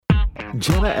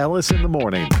Jenna Ellis in the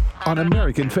Morning on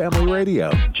American Family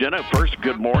Radio. Jenna, first,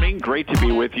 good morning. Great to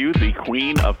be with you, the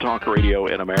queen of talk radio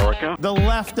in America. The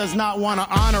left does not want to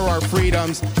honor our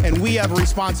freedoms, and we have a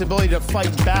responsibility to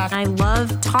fight back. I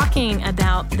love talking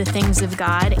about the things of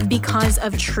God because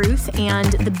of truth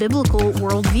and the biblical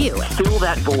worldview. Fill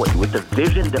that void with a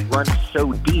vision that runs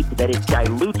so deep that it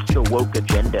dilutes the woke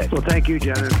agenda. Well, thank you,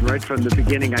 Jenna. Right from the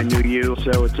beginning, I knew you,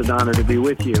 so it's an honor to be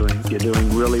with you, and you're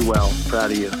doing really well.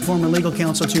 Proud of you. Former legal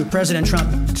counsel to President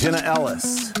Trump. Jenna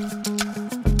Ellis.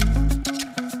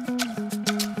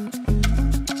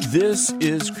 This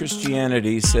is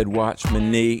Christianity, said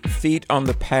Watchman Nee. Feet on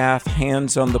the path,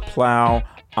 hands on the plow,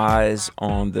 eyes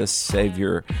on the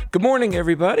Savior. Good morning,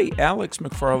 everybody. Alex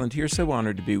McFarland here. So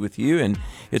honored to be with you. And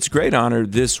it's a great honor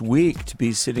this week to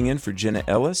be sitting in for Jenna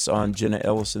Ellis on Jenna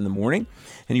Ellis in the Morning.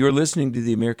 And you're listening to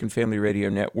the American Family Radio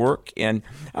Network. And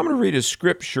I'm going to read a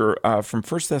scripture from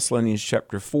 1 Thessalonians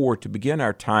chapter 4 to begin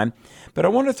our time. But I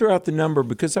want to throw out the number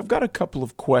because I've got a couple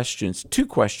of questions, two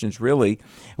questions really.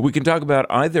 We can talk about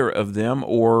either of them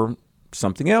or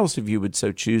something else if you would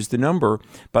so choose. The number,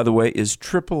 by the way, is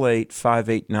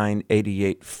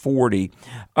 888-589-8840.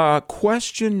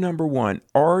 Question number one,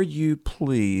 are you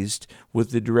pleased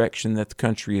with the direction that the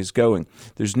country is going?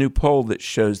 There's a new poll that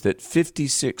shows that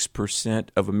 56%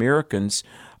 of Americans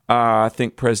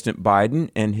think President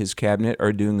Biden and his cabinet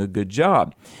are doing a good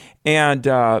job. And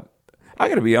I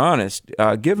got to be honest,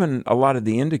 given a lot of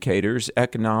the indicators,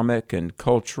 economic and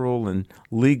cultural and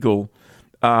legal,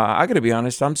 I got to be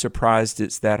honest, I'm surprised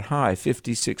it's that high,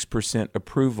 56%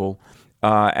 approval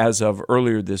as of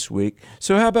earlier this week.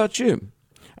 So how about you?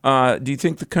 Do you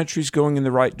think the country's going in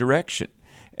the right direction?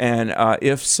 And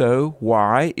if so,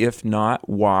 why? If not,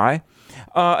 why?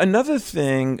 Another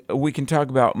thing we can talk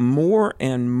about, more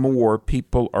and more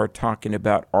people are talking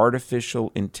about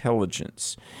artificial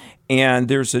intelligence. And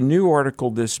there's a new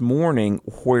article this morning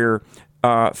where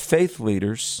faith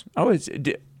leaders, I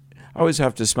always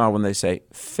have to smile when they say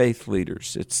faith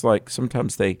leaders. It's like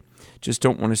sometimes they just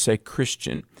don't want to say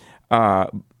Christian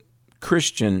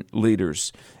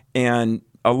leaders. And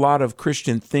a lot of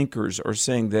Christian thinkers are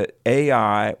saying that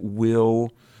AI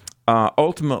will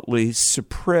ultimately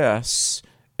suppress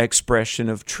expression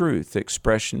of truth,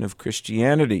 expression of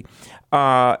Christianity.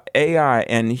 AI,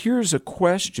 and here's a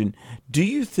question. Do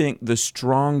you think the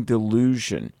strong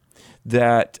delusion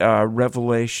that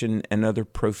Revelation and other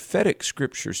prophetic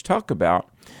scriptures talk about,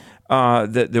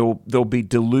 that there'll be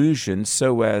delusion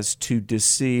so as to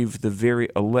deceive the very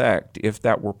elect, if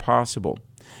that were possible?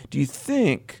 Do you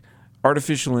think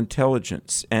artificial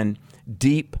intelligence and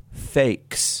deep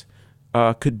fakes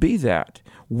could be that?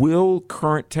 Will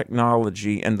current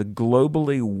technology and the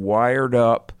globally wired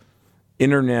up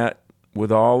internet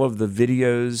with all of the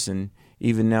videos, and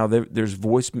even now there's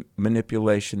voice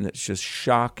manipulation that's just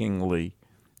shockingly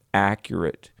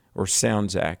accurate or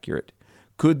sounds accurate,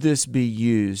 could this be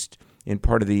used in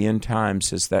part of the end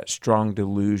times as that strong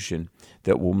delusion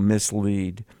that will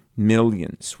mislead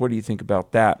millions? What do you think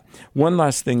about that? One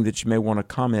last thing that you may want to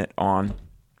comment on.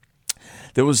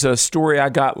 There was a story I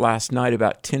got last night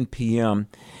about 10 p.m.,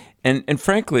 and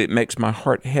frankly, it makes my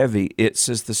heart heavy. It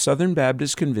says the Southern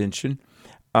Baptist Convention,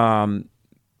 I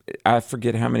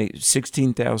forget how many,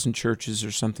 16,000 churches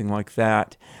or something like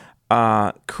that,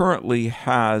 currently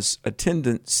has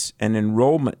attendance and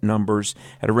enrollment numbers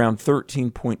at around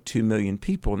 13.2 million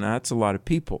people. Now, that's a lot of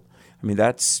people. I mean,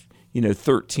 that's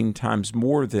 13 times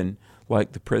more than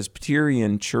like the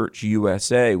Presbyterian Church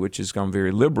USA, which has gone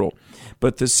very liberal.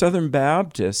 But the Southern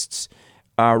Baptists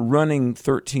running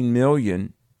 13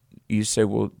 million, you say,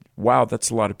 well, wow, that's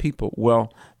a lot of people.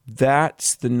 Well,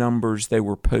 that's the numbers they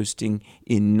were posting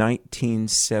in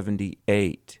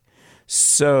 1978.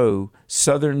 So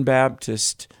Southern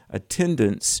Baptist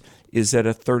attendance is at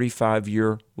a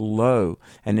 35-year low,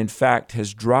 and in fact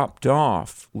has dropped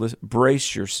off.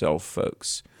 Brace yourself,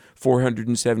 folks.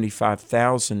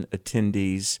 475,000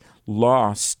 attendees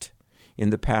lost in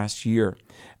the past year.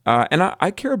 And I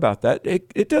care about that.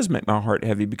 It does make my heart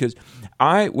heavy because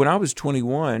when I was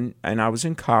 21 and I was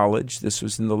in college, this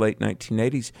was in the late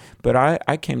 1980s, but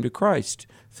I came to Christ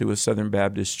through a Southern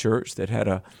Baptist church that had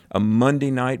a Monday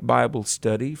night Bible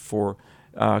study for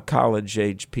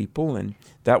college-age people, and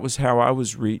that was how I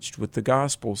was reached with the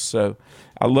gospel. So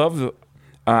I love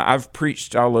I've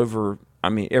preached all over,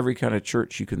 every kind of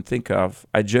church you can think of.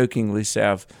 I jokingly say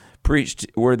I've preached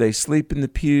where they sleep in the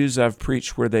pews. I've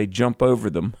preached where they jump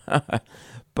over them.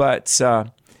 But,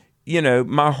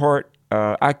 my heart,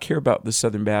 I care about the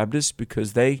Southern Baptists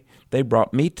because they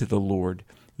brought me to the Lord,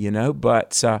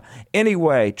 But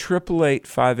anyway,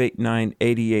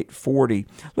 888-589-8840.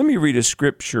 Let me read a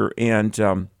scripture,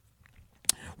 and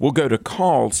We'll go to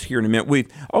calls here in a minute.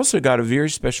 We've also got a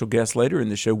very special guest later in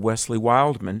the show, Wesley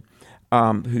Wildmon,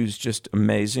 who's just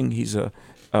amazing. He's a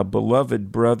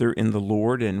beloved brother in the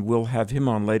Lord, and we'll have him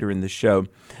on later in the show.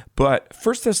 But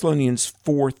 1 Thessalonians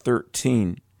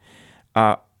 4:13,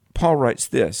 Paul writes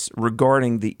this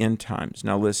regarding the end times.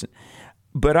 Now listen.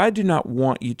 But I do not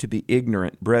want you to be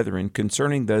ignorant, brethren,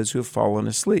 concerning those who have fallen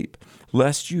asleep,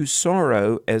 lest you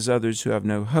sorrow as others who have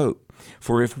no hope.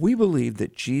 For if we believe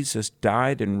that Jesus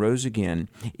died and rose again,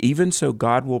 even so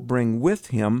God will bring with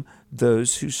him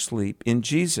those who sleep in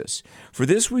Jesus. For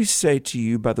this we say to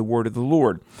you by the word of the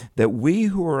Lord, that we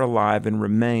who are alive and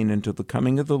remain until the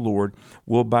coming of the Lord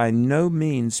will by no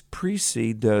means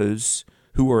precede those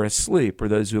who are asleep or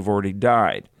those who have already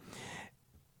died.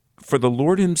 For the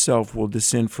Lord himself will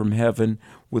descend from heaven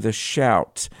with a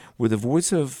shout, with the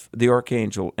voice of the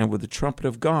archangel, and with the trumpet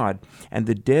of God, and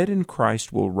the dead in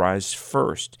Christ will rise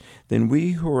first. Then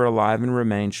we who are alive and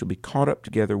remain shall be caught up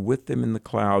together with them in the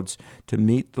clouds to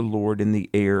meet the Lord in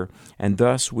the air, and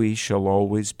thus we shall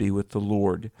always be with the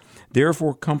Lord.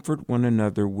 Therefore comfort one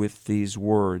another with these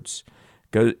words.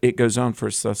 It goes on,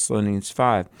 1 Thessalonians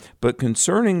 5. But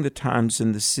concerning the times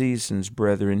and the seasons,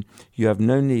 brethren, you have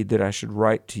no need that I should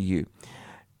write to you.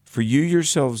 For you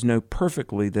yourselves know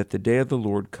perfectly that the day of the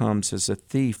Lord comes as a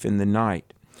thief in the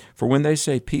night. For when they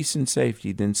say peace and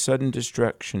safety, then sudden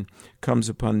destruction comes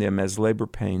upon them as labor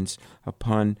pains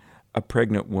upon a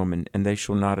pregnant woman, and they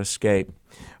shall not escape.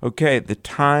 Okay, the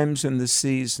times and the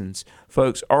seasons.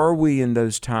 Folks, are we in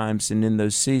those times and in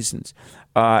those seasons?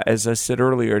 As I said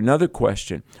earlier, another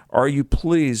question, are you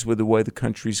pleased with the way the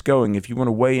country's going? If you want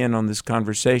to weigh in on this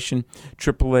conversation,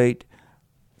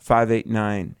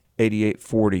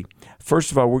 888-589-8840.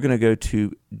 First of all, we're going to go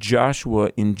to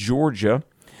Joshua in Georgia.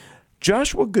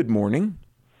 Joshua, good morning.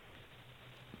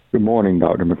 Good morning,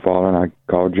 Dr. McFarland. I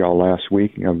called y'all last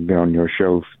week. I've been on your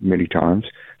show many times.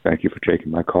 Thank you for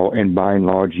taking my call. And by and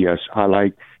large, yes,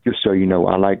 just so you know,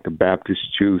 I like the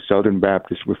Baptists too, Southern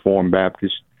Baptist, Reformed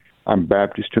Baptist. I'm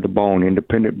Baptist to the bone,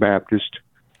 Independent Baptist.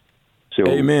 So,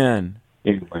 amen.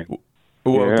 Anyway.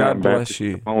 Well, yeah, God bless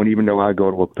you. To the bone, even though I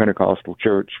go to a Pentecostal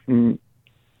church.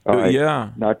 Yeah.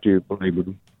 Not to belabor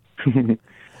them.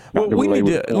 Well, we need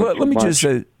to, let me just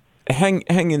say, hang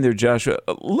in there, Joshua.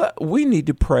 We need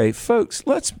to pray. Folks,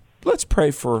 let's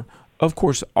pray for, of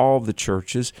course, all the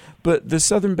churches, but the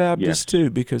Southern Baptists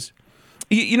too, because,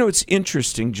 you know, it's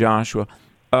interesting, Joshua.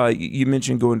 You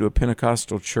mentioned going to a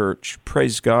Pentecostal church.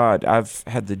 Praise God. I've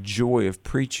had the joy of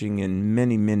preaching in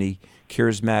many, many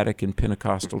charismatic and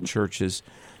Pentecostal churches.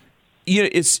 You know,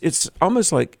 it's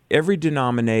almost like every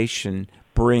denomination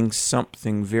brings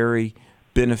something very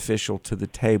beneficial to the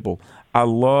table. I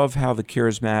love how the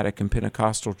charismatic and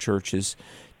Pentecostal churches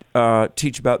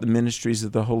teach about the ministries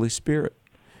of the Holy Spirit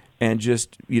and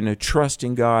just, you know,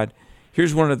 trusting God.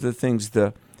 Here's one of the things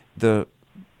the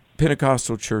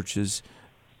Pentecostal churches,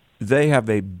 they have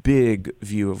a big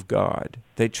view of God.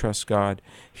 They trust God.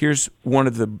 Here's one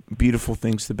of the beautiful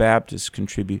things the Baptists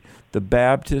contribute. The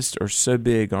Baptists are so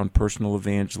big on personal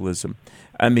evangelism.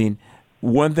 I mean,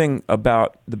 one thing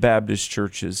about the Baptist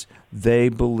churches, they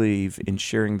believe in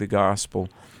sharing the gospel.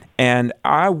 And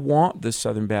I want the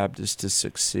Southern Baptists to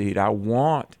succeed. I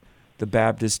want the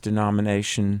Baptist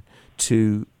denomination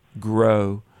to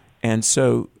grow. And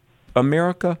so,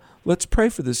 America, let's pray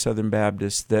for the Southern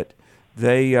Baptists that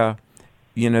they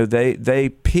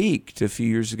peaked a few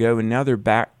years ago, and now they're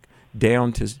back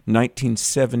down to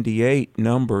 1978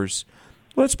 numbers.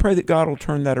 Let's pray that God will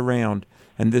turn that around,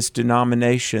 and this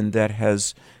denomination that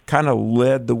has kind of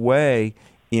led the way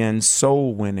in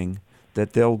soul winning,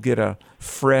 that they'll get a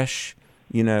fresh,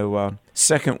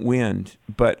 second wind.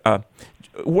 But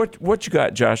what you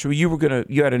got, Joshua? You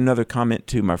had another comment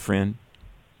too, my friend.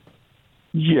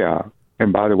 Yeah.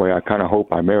 And by the way, I kind of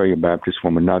hope I marry a Baptist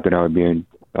woman, not that I would be in,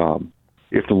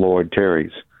 if the Lord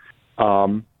tarries.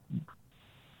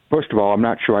 First of all, I'm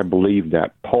not sure I believe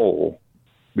that poll,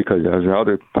 because there's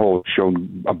another poll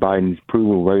showed Biden's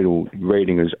approval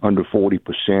rating is under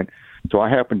 40%. So I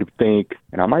happen to think,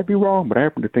 and I might be wrong, but I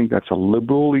happen to think that's a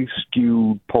liberally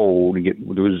skewed poll to get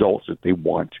the results that they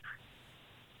want.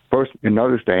 First,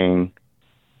 another thing,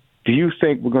 do you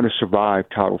think we're going to survive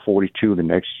Title 42 the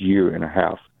next year and a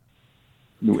half?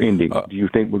 Ending. Do you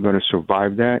think we're going to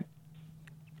survive that?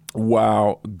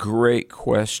 Wow, great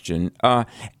question.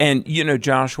 And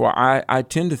Joshua, I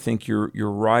tend to think you're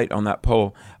right on that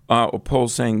poll. A poll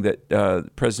saying that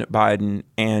President Biden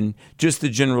and just the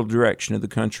general direction of the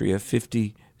country, a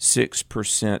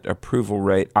 56% approval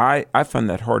rate. I find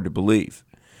that hard to believe,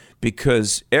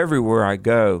 because everywhere I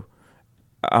go,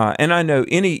 and I know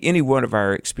any one of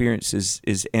our experiences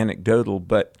is anecdotal,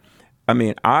 but I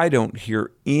mean, I don't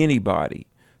hear anybody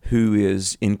who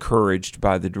is encouraged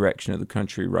by the direction of the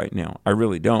country right now. I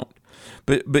really don't.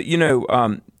 But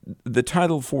the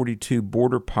Title 42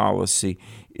 border policy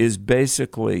is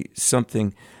basically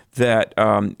something that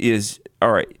is,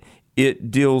 all right, it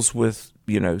deals with,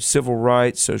 civil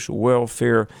rights, social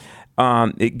welfare.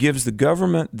 It gives the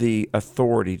government the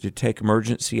authority to take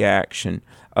emergency action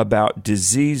about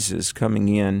diseases coming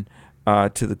in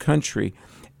to the country.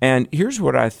 And here's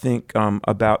what I think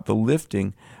about the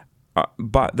lifting.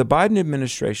 But the Biden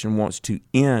administration wants to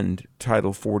end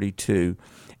Title 42,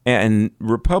 and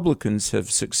Republicans have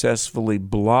successfully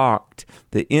blocked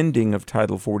the ending of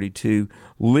Title 42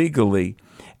 legally.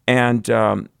 And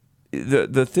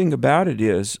the thing about it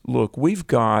is, look, we've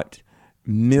got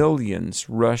millions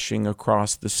rushing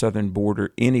across the southern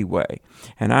border anyway.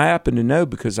 And I happen to know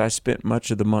because I spent much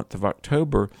of the month of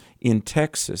October in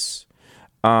Texas,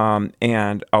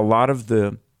 and a lot of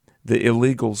the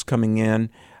illegals coming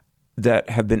in that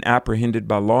have been apprehended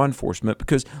by law enforcement,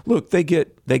 because look, they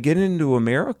get into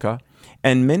America,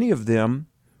 and many of them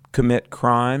commit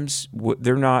crimes.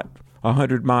 They're not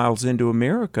 100 miles into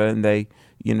America, and they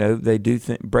do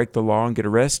break the law and get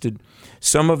arrested.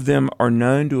 Some of them are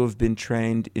known to have been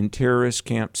trained in terrorist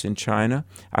camps in China.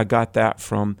 I got that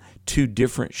from 2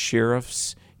 different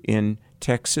sheriffs in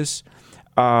Texas.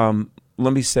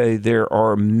 Let me say there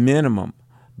are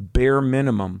bare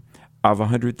minimum of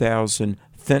 100,000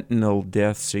 fentanyl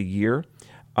deaths a year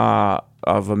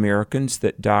of Americans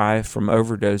that die from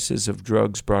overdoses of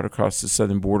drugs brought across the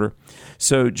southern border.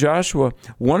 So, Joshua,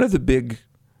 one of the big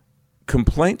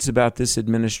complaints about this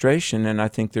administration, and I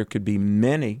think there could be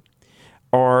many,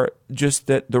 are just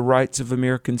that the rights of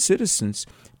American citizens,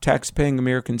 tax-paying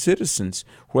American citizens,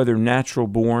 whether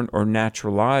natural-born or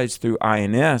naturalized through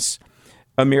INS,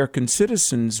 American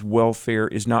citizens' welfare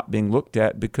is not being looked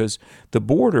at because the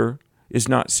border is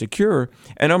not secure.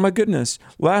 And oh my goodness,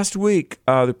 last week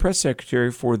the press secretary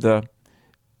for the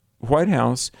White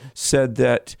House said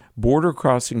that border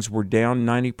crossings were down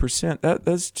 90%.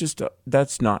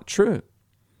 That's not true.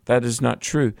 That is not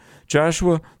true.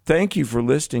 Joshua, thank you for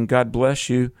listening. God bless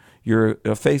you. You're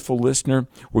a faithful listener.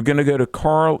 We're going to go to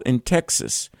Carl in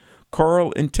Texas.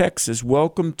 Carl in Texas,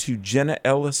 welcome to Jenna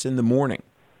Ellis in the Morning.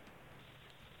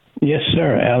 Yes,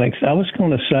 sir, Alex. I was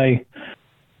going to say,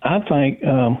 I think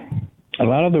a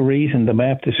lot of the reason the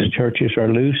Baptist churches are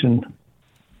losing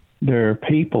their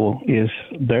people is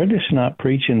they're just not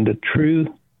preaching the true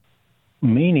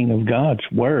meaning of God's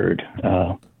word.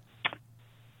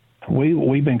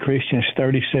 We've been Christians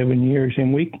 37 years,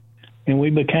 and we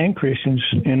became Christians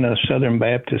in the Southern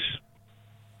Baptist.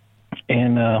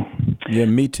 And yeah,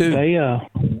 me too.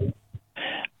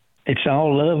 It's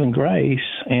all love and grace,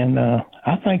 and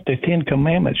I think the 10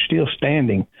 Commandments still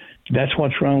standing. That's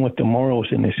what's wrong with the morals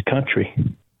in this country.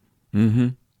 Mm-hmm.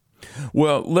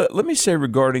 Well, let me say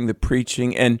regarding the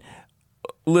preaching, and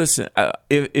listen,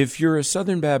 if you're a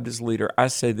Southern Baptist leader, I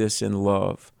say this in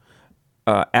love.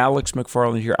 Alex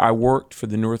McFarland here. I worked for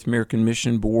the North American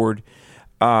Mission Board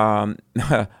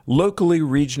locally,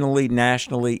 regionally,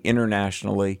 nationally,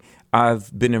 internationally.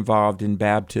 I've been involved in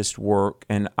Baptist work,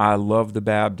 and I love the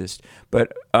Baptist.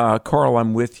 But, Carl,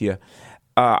 I'm with you.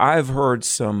 I've heard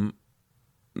some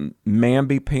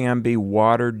mamby-pamby,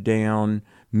 watered-down,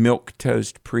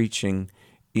 milquetoast preaching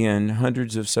in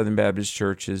hundreds of Southern Baptist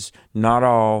churches, not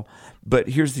all. But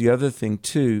here's the other thing,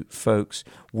 too, folks.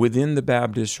 Within the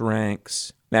Baptist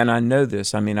ranks, and I know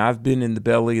this, I mean, I've been in the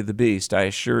belly of the beast, I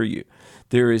assure you,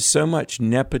 there is so much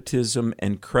nepotism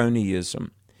and cronyism.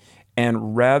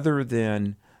 And rather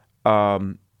than,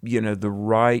 the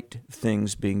right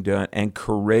things being done and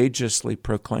courageously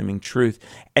proclaiming truth,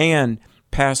 and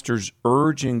pastors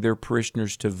urging their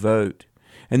parishioners to vote,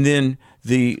 and then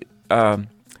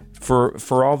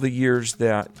for all the years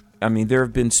that, there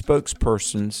have been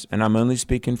spokespersons, and I'm only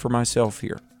speaking for myself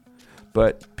here,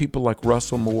 but people like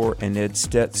Russell Moore and Ed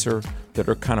Stetzer that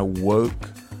are kind of woke,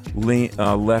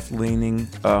 left-leaning.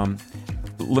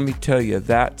 Let me tell you,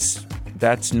 that's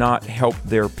not helped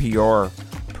their PR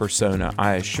persona,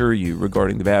 I assure you,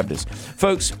 regarding the Baptists.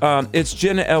 Folks, it's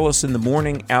Jenna Ellis in the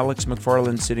Morning. Alex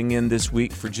McFarland sitting in this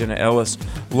week for Jenna Ellis.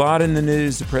 A lot in the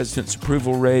news, the president's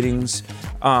approval ratings,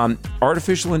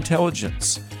 artificial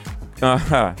intelligence,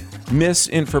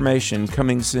 misinformation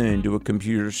coming soon to a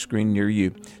computer screen near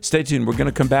you. Stay tuned. We're going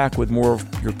to come back with more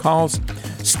of your calls.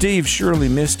 Steve, Shirley,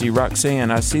 Misty,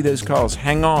 Roxanne, I see those calls.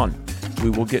 Hang on.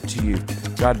 We will get to you.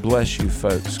 God bless you,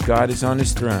 folks. God is on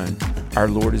his throne. Our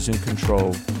Lord is in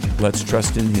control. Let's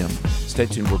trust in him. Stay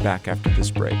tuned. We're back after this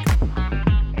break.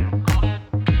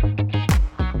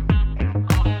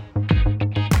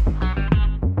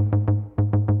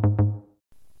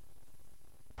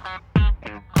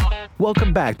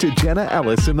 Welcome back to Jenna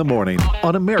Ellis in the Morning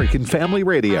on American Family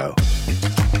Radio.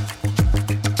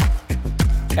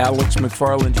 Alex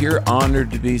McFarland here,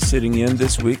 honored to be sitting in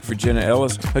this week for Jenna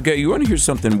Ellis. Okay, you want to hear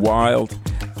something wild?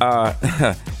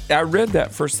 I read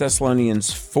that 1 Thessalonians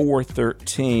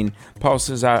 4:13. Paul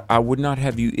says, I would not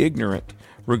have you ignorant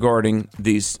regarding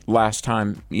these last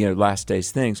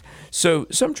days things. So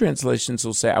some translations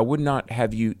will say, I would not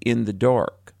have you in the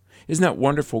dark. Isn't that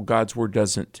wonderful? God's word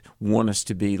doesn't want us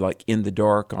to be like in the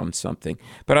dark on something.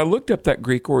 But I looked up that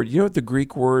Greek word. You know what the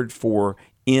Greek word for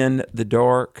in the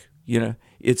dark,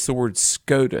 it's the word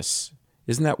SCOTUS.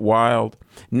 Isn't that wild?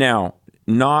 Now,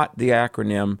 not the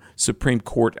acronym Supreme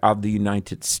Court of the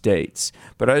United States,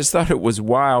 but I just thought it was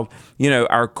wild.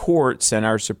 Our courts and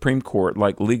our Supreme Court,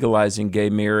 like legalizing gay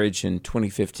marriage in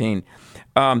 2015,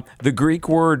 the Greek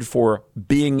word for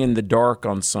being in the dark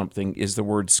on something is the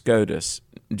word SCOTUS.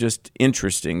 Just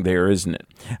interesting there, isn't it?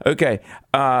 Okay,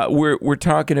 we're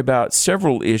talking about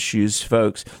several issues,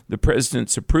 folks. The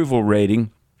president's approval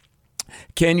rating.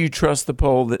 Can you trust the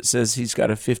poll that says he's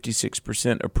got a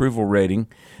 56% approval rating?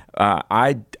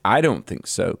 I don't think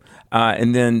so.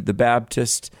 And then the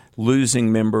Baptists losing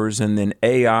members, and then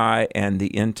AI and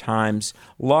the end times.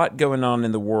 A lot going on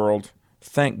in the world.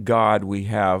 Thank God we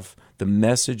have the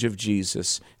message of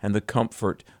Jesus and the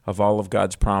comfort of all of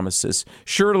God's promises.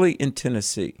 Shirley in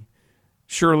Tennessee.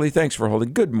 Shirley, thanks for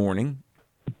holding. Good morning.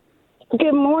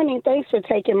 Good morning. Thanks for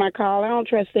taking my call. I don't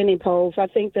trust any polls. I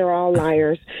think they're all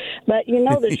liars. But,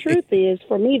 the truth is,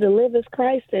 for me, to live is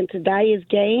Christ and to die is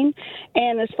gain.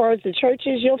 And as far as the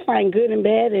churches, you'll find good and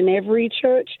bad in every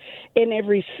church, in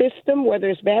every system, whether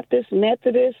it's Baptist,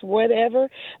 Methodist, whatever.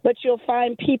 But you'll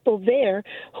find people there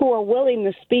who are willing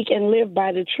to speak and live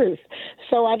by the truth.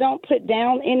 So I don't put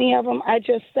down any of them. I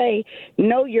just say,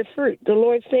 know your fruit. The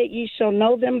Lord said, ye shall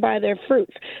know them by their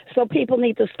fruits. So people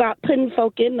need to stop putting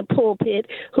folk in the pulpit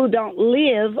who don't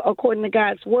live according to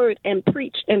God's word and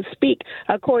preach and speak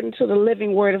according to the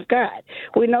living word of God.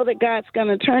 We know that God's going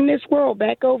to turn this world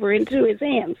back over into his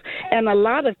hands, and a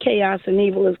lot of chaos and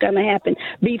evil is going to happen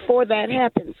before that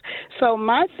happens. So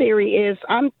my theory is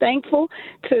I'm thankful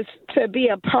to be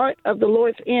a part of the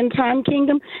Lord's end time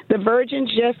kingdom. The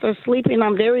virgins just are sleeping.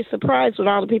 I'm very surprised with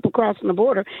all the people crossing the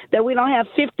border that we don't have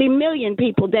 50 million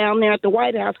people down there at the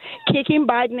White House kicking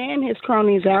Biden and his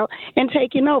cronies out and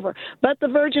taking over. But the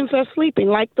virgins are sleeping,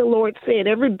 like the Lord said.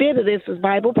 Every bit of this is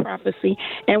Bible prophecy,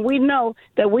 and we know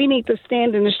that we need to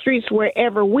stand in the streets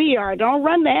wherever we are. Don't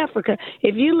run to Africa.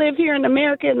 If you live here in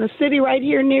America, in the city right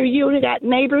here near you, you got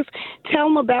neighbors, tell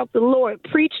them about the Lord.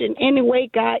 Preach in any way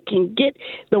God can get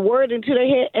the word into their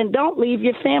head, and don't leave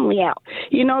your family out.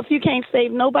 If you can't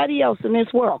save nobody else in this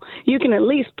world, you can at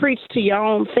least preach to your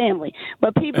own family.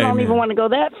 But people Amen. Don't even want to go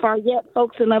that far, yet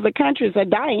folks in other countries are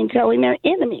dying telling their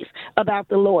enemies about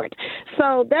the Lord.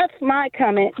 So that's my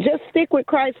comment. Just stick with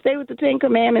Christ, stay with the Ten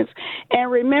Commandments, and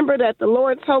remember that the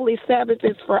Lord's holy Sabbath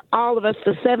is for all of us,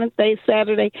 the seventh day,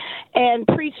 Saturday, and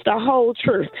preach the whole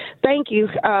truth. Thank you,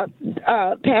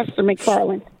 Pastor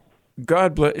McFarland.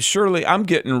 God bless. Shirley, I'm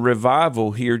getting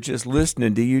revival here just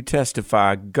listening to you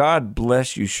testify. God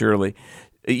bless you, Shirley.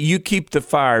 You keep the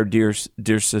fire, dear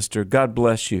sister. God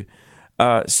bless you.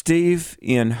 Steve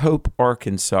in Hope,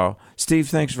 Arkansas. Steve,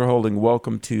 thanks for holding.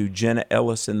 Welcome to Jenna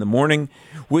Ellis in the Morning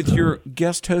with your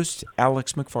guest host,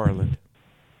 Alex McFarland.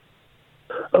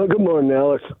 Good morning,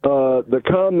 Alex. The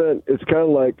comment is kind of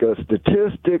like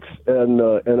statistics and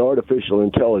artificial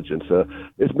intelligence.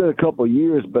 It's been a couple of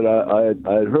years, but I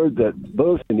had heard that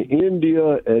both in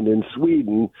India and in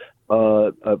Sweden,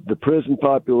 the prison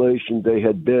population, they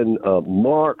had been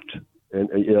marked and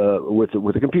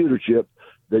with a computer chip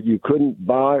that you couldn't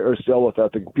buy or sell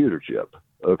without the computer chip.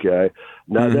 Okay.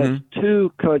 Now that's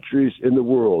two countries in the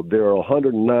world. There are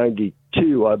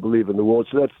 192, I believe, in the world.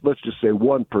 So let's just say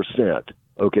 1%.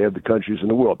 Okay, of the countries in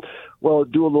the world. Well,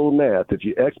 do a little math. If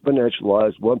you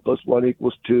exponentialize 1 + 1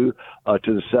 = 2,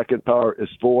 to the second power is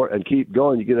 4, and keep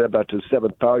going, you get about to the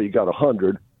seventh power, you got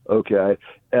 100. Okay,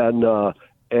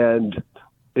 and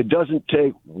it doesn't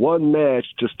take one match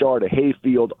to start a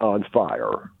hayfield on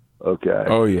fire. Okay.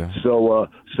 Oh yeah. So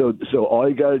all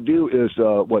you got to do is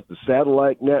the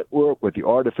satellite network with the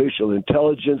artificial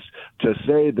intelligence to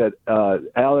say that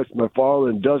Alex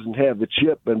McFarland doesn't have the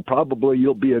chip, and probably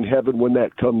you'll be in heaven when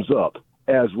that comes up,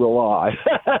 as will I.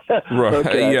 Right.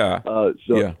 Okay? Yeah.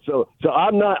 So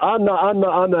I'm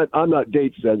not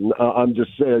date setting. I'm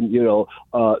just saying,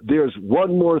 there's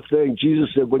one more thing. Jesus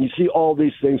said, when you see all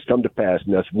these things come to pass,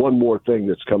 and that's one more thing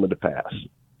that's coming to pass.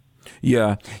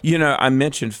 Yeah. I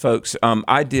mentioned, folks,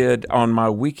 I did on my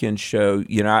weekend show,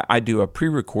 I do a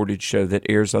pre-recorded show that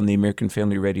airs on the American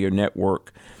Family Radio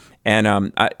Network. And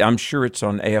I'm sure it's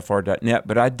on afr.net,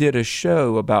 but I did a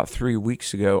show about 3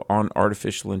 weeks ago on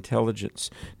artificial intelligence.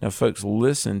 Now, folks,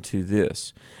 listen to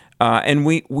this. And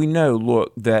we know,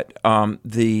 look, that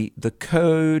the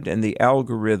code and the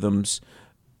algorithms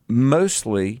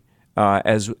mostly,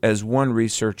 as one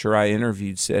researcher I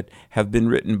interviewed said, have been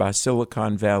written by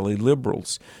Silicon Valley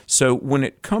liberals. So when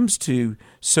it comes to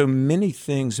so many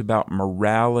things about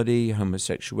morality,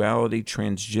 homosexuality,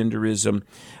 transgenderism,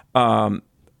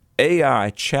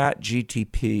 AI,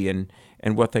 ChatGPT,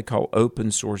 and what they call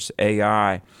open source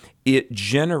AI, it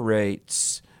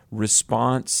generates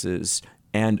responses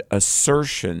and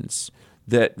assertions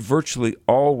that virtually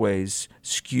always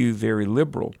skew very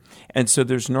liberal. And so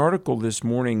there's an article this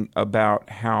morning about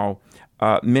how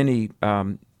many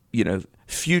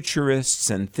futurists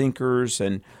and thinkers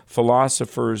and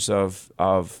philosophers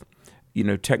of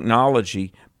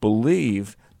technology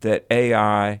believe that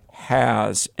AI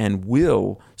has and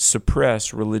will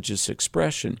suppress religious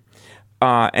expression.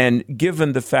 And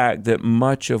given the fact that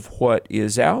much of what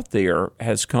is out there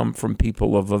has come from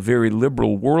people of a very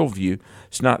liberal worldview,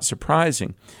 it's not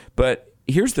surprising. But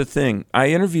here's the thing. I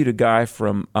interviewed a guy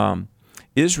from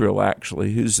Israel,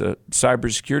 actually, who's a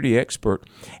cybersecurity expert.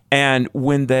 And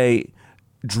when they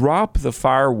drop the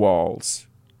firewalls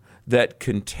that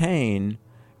contain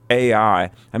AI,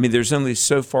 I mean, there's only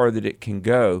so far that it can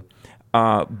go.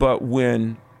 But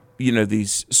when,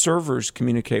 these servers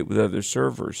communicate with other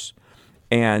servers,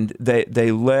 and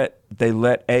they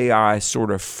let AI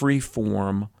sort of free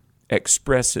form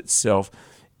express itself.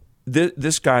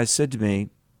 This guy said to me,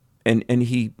 and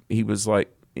he was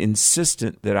like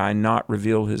insistent that I not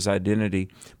reveal his identity,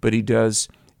 but he does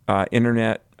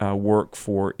internet work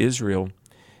for Israel.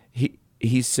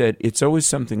 He said it's always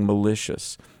something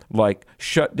malicious, like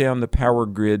shut down the power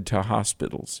grid to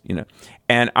hospitals,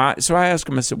 And so I asked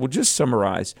him, I said, well, just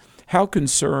summarize. How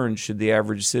concerned should the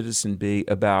average citizen be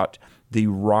about the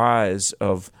rise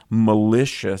of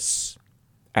malicious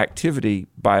activity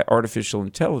by artificial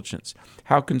intelligence?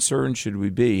 How concerned should we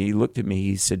be? He looked at me,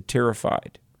 he said,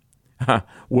 terrified.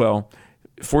 Well,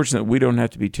 fortunately, we don't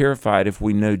have to be terrified if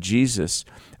we know Jesus,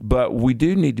 but we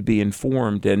do need to be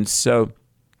informed. And so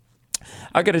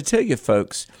I got to tell you,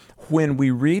 folks, when we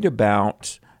read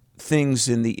about things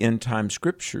in the end time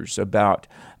scriptures about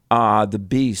the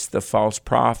beast, the false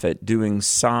prophet, doing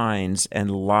signs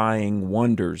and lying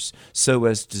wonders so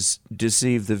as to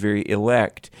deceive the very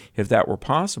elect, if that were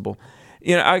possible.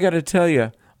 I got to tell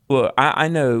you, look, I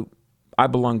know I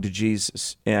belong to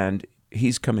Jesus, and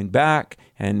he's coming back,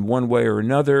 and one way or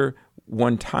another,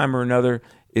 one time or another,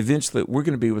 eventually we're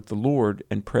going to be with the Lord,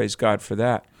 and praise God for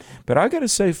that. But I got to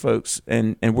say, folks,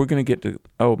 and we're going to get to,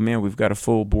 oh man, we've got a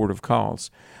full board of calls.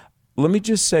 Let me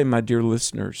just say, my dear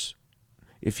listeners,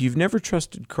 if you've never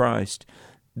trusted Christ,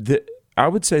 I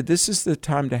would say this is the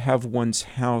time to have one's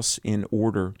house in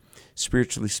order,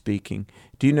 spiritually speaking.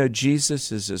 Do you know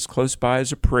Jesus is as close by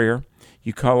as a prayer?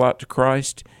 You call out to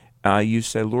Christ, you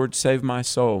say, Lord, save my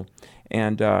soul,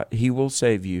 and he will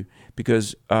save you,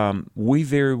 because we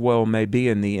very well may be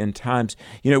in the end times.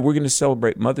 We're going to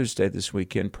celebrate Mother's Day this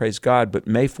weekend, praise God, but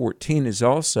May 14 is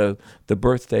also the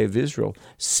birthday of Israel.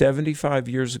 75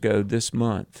 years ago this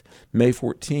month, May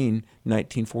 14,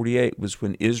 1948, was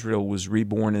when Israel was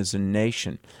reborn as a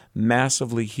nation.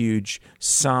 Massively huge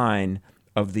sign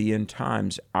of the end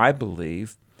times, I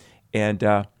believe. And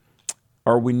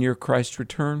are we near Christ's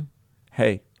return?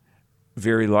 Hey,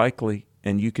 very likely.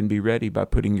 And you can be ready by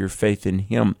putting your faith in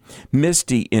him.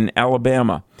 Misty in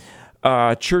Alabama.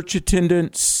 Church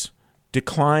attendance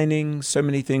declining, so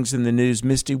many things in the news.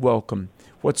 Misty, welcome.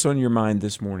 What's on your mind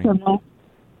this morning? Good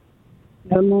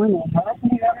morning. I listen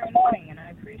to you every morning, and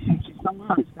I appreciate you so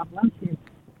much. God bless you.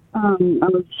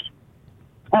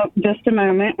 Just a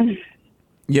moment.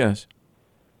 Yes.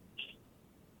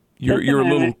 You're a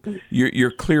little.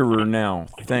 You're clearer now.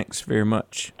 Thanks very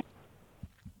much.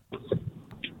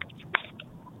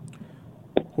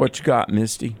 What you got,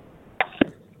 Misty?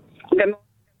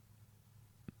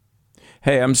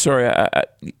 Hey, I'm sorry.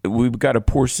 We've got a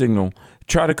poor signal.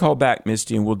 Try to call back,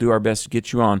 Misty, and we'll do our best to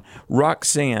get you on.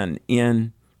 Roxanne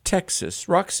in Texas.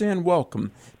 Roxanne,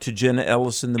 welcome to Jenna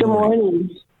Ellis in the Morning.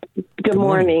 Good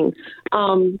morning.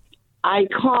 I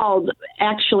called.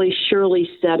 Actually, Shirley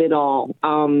said it all.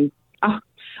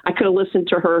 I could have listened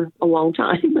to her a long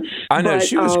time. I know.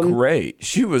 She was great.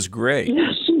 She was great.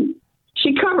 Yeah,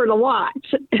 she covered a lot.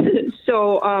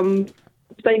 So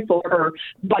thankful for her.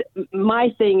 But my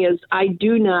thing is, I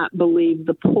do not believe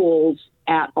the polls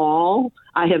at all.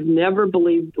 I have never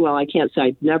believed, well, I can't say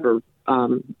I've never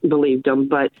believed them,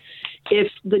 but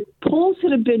if the polls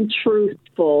had been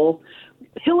truthful,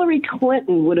 Hillary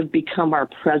Clinton would have become our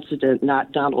president,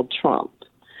 not Donald Trump.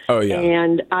 Oh, yeah.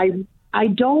 And I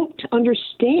don't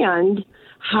understand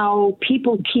how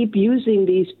people keep using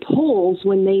these polls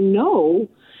when they know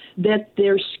that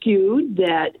they're skewed,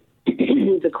 that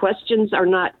the questions are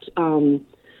not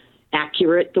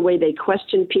accurate the way they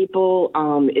question people.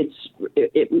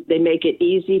 They make it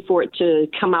easy for it to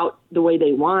come out the way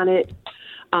they want it.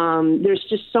 There's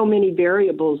just so many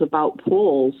variables about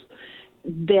polls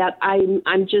that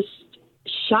I'm just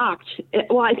shocked.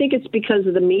 Well, I think it's because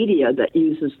of the media that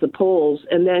uses the polls,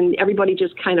 and then everybody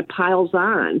just kind of piles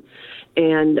on.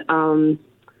 And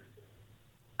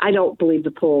I don't believe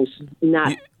the polls.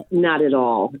 Not at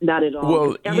all. Not at all.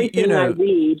 Well, everything I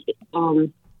read.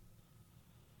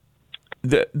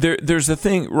 There's a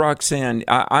thing, Roxanne.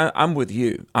 I'm with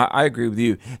you. I agree with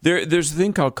you. There's a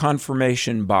thing called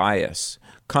confirmation bias.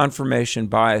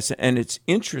 And it's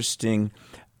interesting.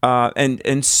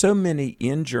 And so many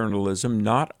in journalism,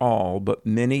 not all, but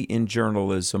many in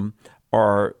journalism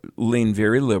lean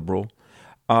very liberal.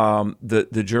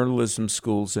 The journalism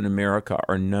schools in America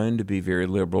are known to be very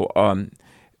liberal.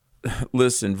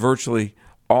 Listen, virtually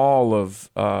all of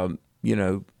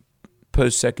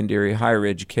post-secondary higher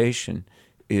education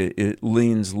it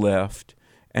leans left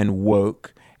and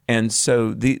woke, and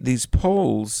so these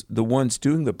polls, the ones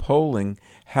doing the polling,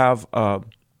 have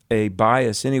a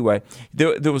bias anyway.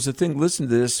 There was a thing, listen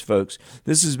to this, folks.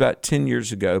 This is about 10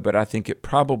 years ago, but I think it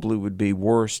probably would be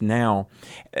worse now.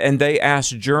 And they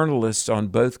asked journalists on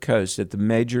both coasts at the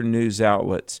major news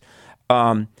outlets,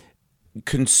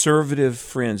 conservative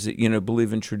friends that,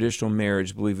 believe in traditional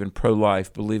marriage, believe in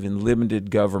pro-life, believe in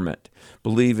limited government,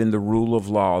 believe in the rule of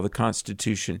law, the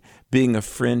Constitution, being a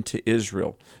friend to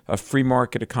Israel, a free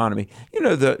market economy,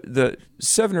 the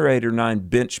 7 or 8 or 9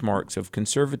 benchmarks of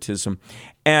conservatism.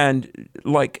 And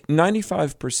like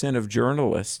 95% of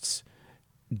journalists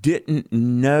didn't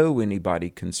know anybody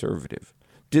conservative,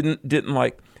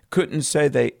 couldn't say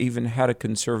they even had a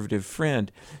conservative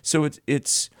friend. So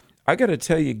it's I got to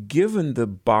tell you, given the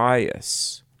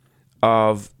bias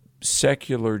of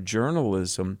secular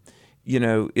journalism,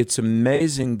 it's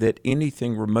amazing that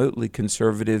anything remotely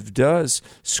conservative does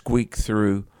squeak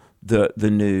through the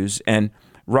news. And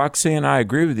Roxanne, I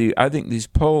agree with you. I think these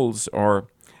polls are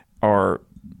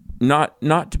not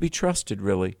to be trusted,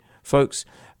 really, folks.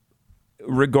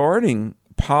 Regarding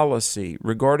policy,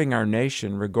 regarding our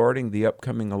nation, regarding the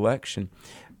upcoming election,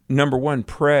 number one,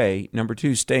 pray. Number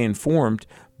two, stay informed.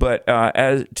 But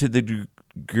as to the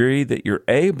degree that you're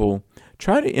able,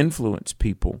 try to influence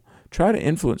people. Try to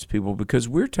influence people, because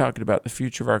we're talking about the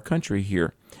future of our country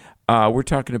here. We're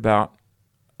talking about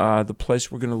the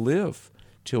place we're going to live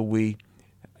till we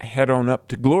head on up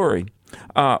to glory.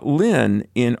 Lynn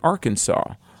in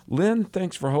Arkansas. Lynn,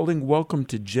 thanks for holding. Welcome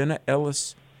to Jenna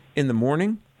Ellis in the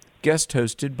Morning, guest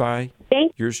hosted by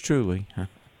yours truly.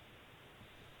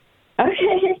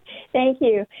 Okay. Thank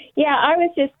you. Yeah, I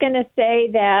was just going to say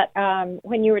that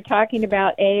when you were talking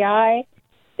about AI,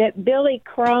 that Billy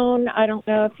Crone, I don't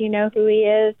know if you know who he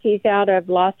is. He's out of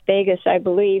Las Vegas, I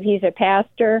believe. He's a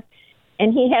pastor,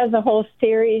 and he has a whole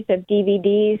series of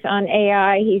DVDs on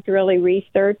AI. He's really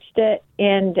researched it,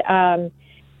 and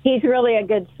he's really a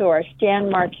good source. Jan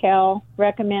Markell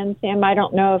recommends him. I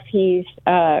don't know if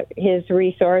his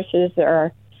resources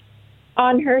are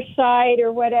on her side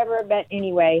or whatever, but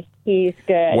anyway, he's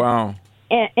good. Wow.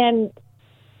 And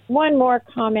one more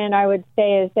comment I would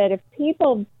say is that if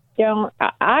people don't,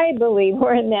 I believe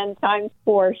we're in the end times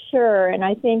for sure, and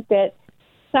I think that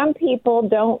some people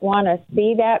don't want to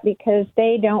see that because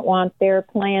they don't want their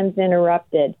plans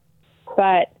interrupted.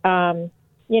 But,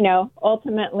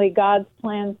 ultimately God's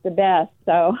plan's the best,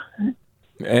 so...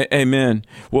 Amen.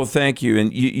 Well, thank you.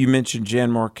 And you mentioned Jan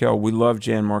Markell. We love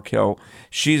Jan Markell.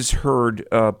 She's heard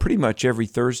pretty much every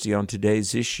Thursday on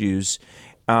Today's Issues,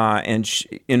 and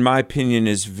she, in my opinion,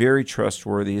 is very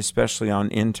trustworthy, especially on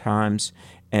end times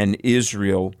and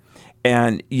Israel.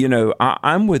 And,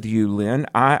 I'm with you, Lynn.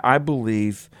 I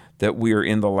believe that we are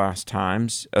in the last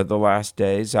times, the last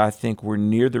days. I think we're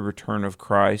near the return of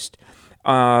Christ,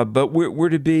 but we're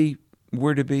to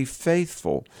be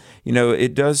faithful.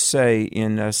 It does say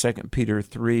in 2 Peter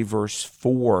 3, verse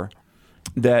 4,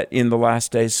 that in the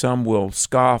last days some will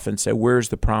scoff and say, where's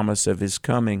the promise of his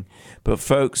coming? But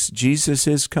folks, Jesus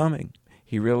is coming.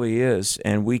 He really is.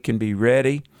 And we can be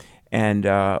ready, and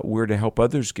we're to help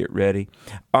others get ready.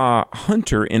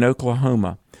 Hunter in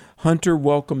Oklahoma. Hunter,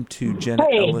 welcome to Jenna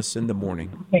Ellis in the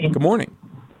Morning. Hey. Good morning.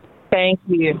 Thank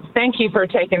you. Thank you for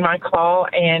taking my call,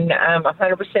 and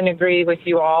 100% agree with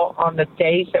you all on the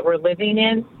days that we're living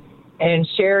in. And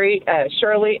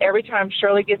Shirley, every time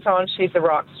Shirley gets on, she's a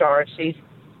rock star. She's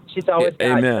She's always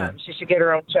got Amen. She should get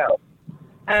her own show.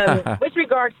 With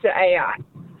regards to AI,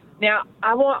 now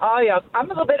I want all y'all. I'm a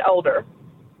little bit older,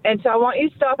 and so I want you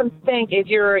to stop and think. If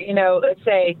you're, let's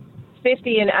say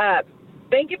 50 and up,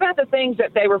 think about the things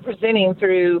that they were presenting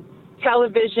through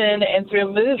television and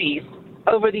through movies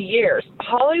over the years.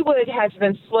 Hollywood has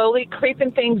been slowly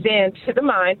creeping things into the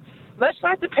mind, much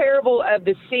like the parable of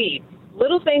the seed.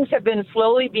 Little things have been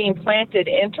slowly being planted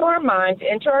into our minds,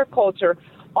 into our culture,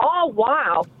 all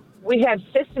while we have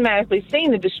systematically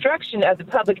seen the destruction of the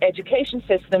public education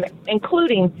system,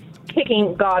 including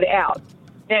kicking God out.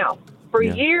 Now, for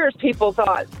years, people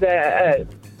thought the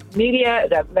media,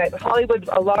 that Hollywood,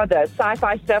 a lot of the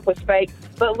sci-fi stuff was fake,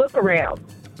 but look around.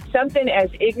 Something as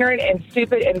ignorant and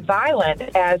stupid and violent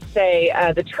as, say,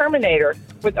 The Terminator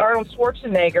with Arnold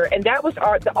Schwarzenegger, and that was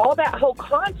all that whole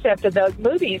concept of those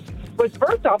movies was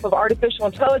birthed off of artificial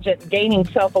intelligence gaining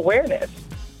self-awareness.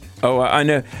 Oh, I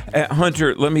know.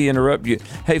 Hunter, let me interrupt you.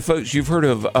 Hey, folks, you've heard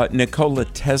of Nikola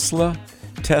Tesla?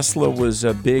 Tesla was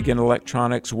big in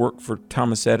electronics, worked for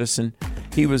Thomas Edison.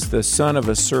 He was the son of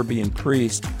a Serbian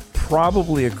priest,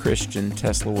 probably a Christian,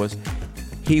 Tesla was.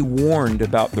 He warned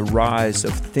about the rise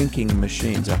of thinking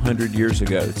machines 100 years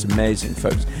ago. It's amazing,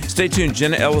 folks. Stay tuned.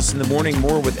 Jenna Ellis in the morning.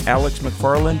 More with Alex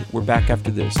McFarland. We're back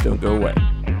after this. Don't go away.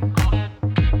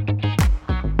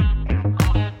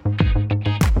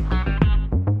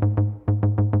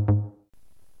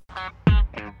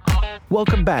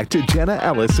 Welcome back to Jenna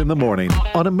Ellis in the morning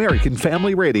on American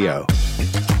Family Radio.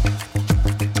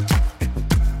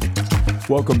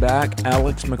 Welcome back.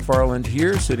 Alex McFarland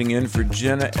here, sitting in for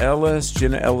Jenna Ellis.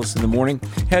 Jenna Ellis in the morning.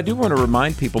 Hey, I do want to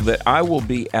remind people that I will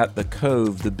be at the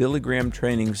Cove, the Billy Graham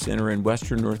Training Center in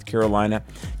Western North Carolina,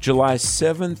 July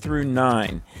 7 through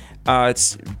 9.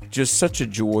 It's just such a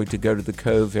joy to go to the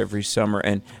Cove every summer.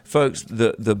 And folks,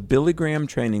 the Billy Graham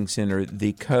Training Center,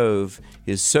 the Cove,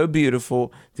 is so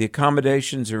beautiful. The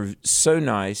accommodations are so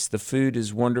nice. The food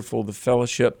is wonderful. The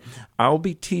fellowship. I'll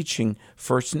be teaching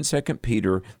 1st and 2nd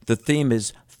Peter. The theme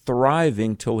is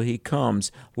Thriving Till He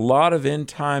Comes. A lot of end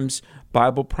times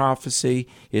Bible prophecy.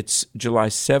 It's July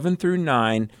 7 through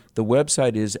 9. The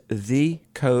website is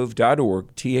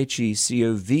thecove.org,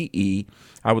 THECOVE.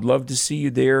 I would love to see you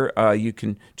there. You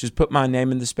can just put my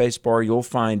name in the space bar. You'll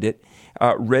find it.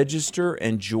 Register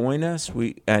and join us.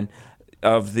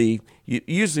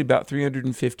 Usually about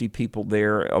 350 people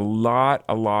there, a lot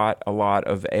of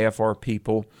AFR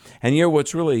people. And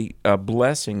what's really a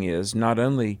blessing is not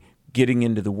only getting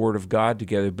into the Word of God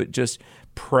together, but just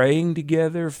praying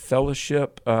together,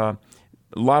 fellowship.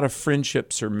 A lot of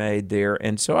friendships are made there.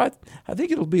 And so I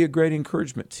think it'll be a great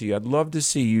encouragement to you. I'd love to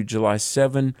see you July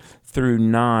 7 through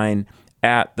 9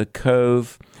 at the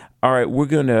Cove. All right, we're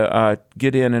going to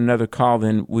get in another call.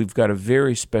 Then we've got a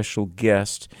very special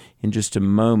guest in just a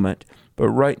moment. But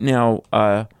right now,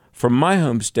 from my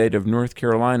home state of North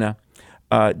Carolina,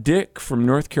 Dick from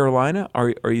North Carolina,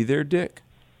 are you there, Dick?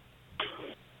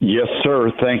 Yes,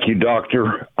 sir. Thank you,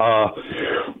 Doctor.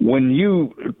 When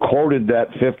you quoted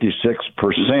that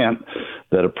 56%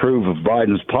 that approve of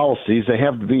Biden's policies, they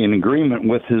have to be in agreement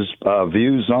with his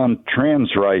views on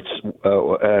trans rights,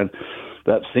 and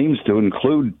that seems to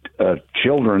include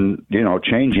children,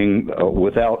 changing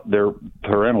without their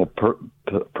parental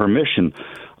permission.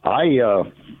 I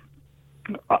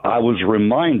was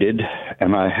reminded,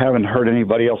 and I haven't heard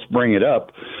anybody else bring it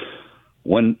up,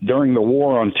 when during the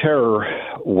War on Terror,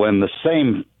 when the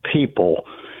same people,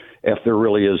 if there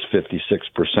really is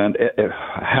 56%,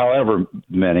 however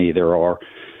many there are,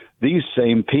 these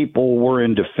same people were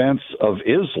in defense of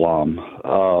Islam,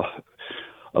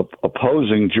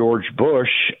 opposing George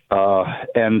Bush.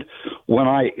 And when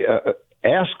I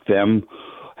asked them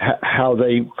how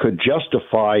they could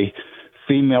justify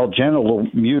female genital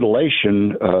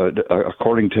mutilation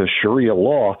according to Sharia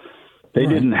law, they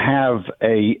didn't have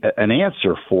an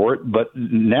answer for it, but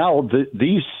now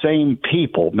these same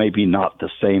people, maybe not the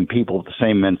same people, the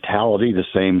same mentality, the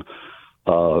same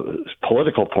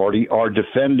political party, are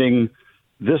defending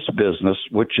this business,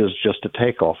 which is just a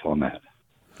takeoff on that.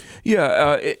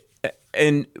 Yeah,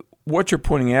 and what you're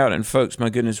pointing out, and folks, my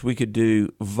goodness, we could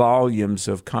do volumes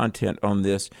of content on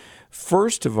this.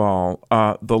 First of all,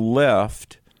 the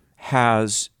left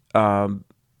has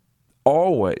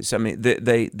always,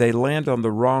 they land on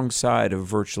the wrong side of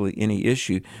virtually any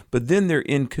issue, but then they're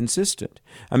inconsistent.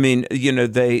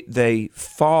 They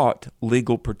fought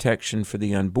legal protection for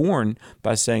the unborn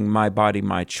by saying my body,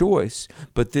 my choice,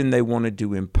 but then they wanted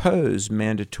to impose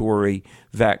mandatory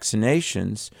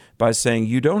vaccinations by saying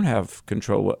you don't have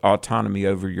control, autonomy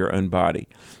over your own body.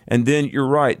 And then you're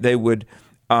right, they would,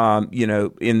 under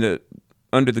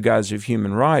the guise of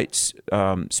human rights,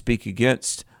 speak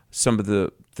against some of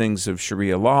the things of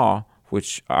Sharia law,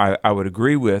 which I would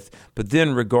agree with. But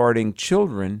then regarding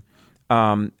children,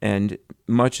 and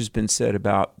much has been said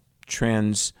about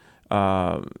gender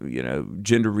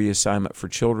reassignment for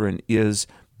children is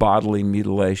bodily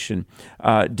mutilation.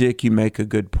 Dick, you make a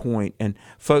good point. And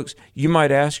folks, you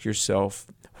might ask yourself,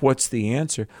 what's the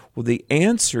answer? Well, the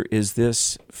answer is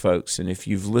this, folks, and if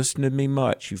you've listened to me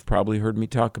much, you've probably heard me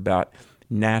talk about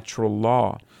natural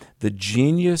law. The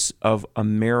genius of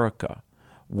America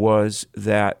was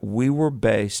that we were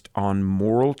based on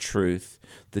moral truth,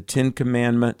 the Ten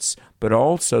Commandments, but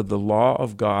also the law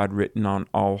of God written on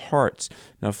all hearts.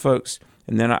 Now, folks,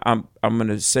 and then I'm going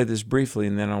to say this briefly,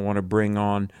 and then I want to bring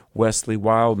on Wesley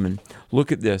Wildmon.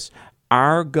 Look at this.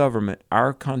 Our government,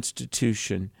 our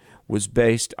Constitution, was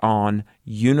based on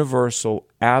universal,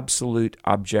 absolute,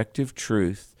 objective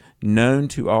truth known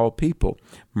to all people.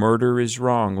 Murder is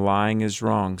wrong, lying is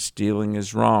wrong, stealing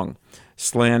is wrong,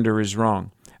 slander is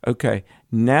wrong. Okay,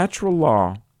 natural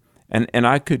law, and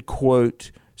I could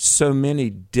quote so many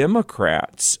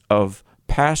Democrats of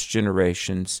past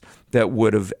generations that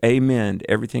would have amened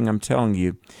everything I'm telling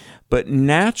you, but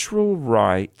natural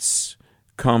rights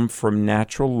come from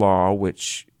natural law,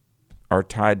 which are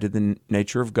tied to the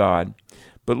nature of God.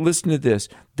 But listen to this.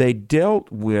 They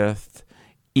dealt with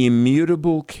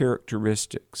immutable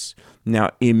characteristics.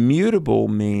 Now, immutable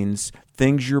means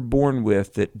things you're born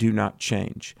with that do not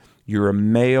change. You're a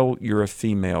male, you're a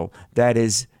female. That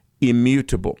is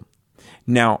immutable.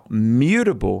 Now,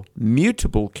 mutable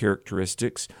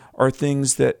characteristics are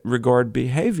things that regard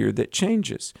behavior that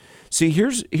changes. See,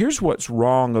 here's what's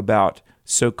wrong about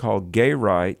so-called gay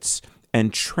rights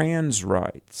and trans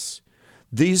rights.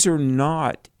 These are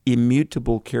not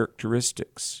immutable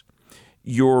characteristics.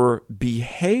 Your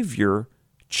behavior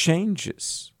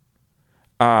changes,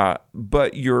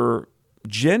 but your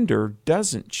gender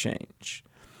doesn't change.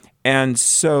 And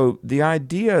so the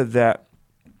idea that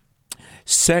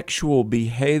sexual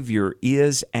behavior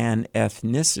is an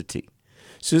ethnicity.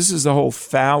 So this is the whole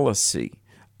fallacy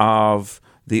of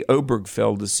the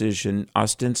Obergefell decision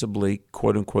ostensibly,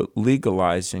 quote-unquote,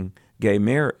 legalizing gay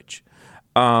marriage.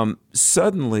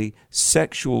 Suddenly,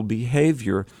 sexual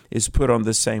behavior is put on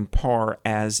the same par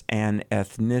as an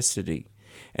ethnicity.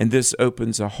 And this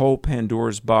opens a whole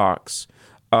Pandora's box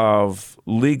of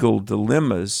legal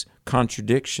dilemmas,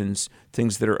 contradictions,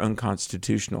 things that are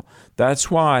unconstitutional.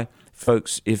 That's why,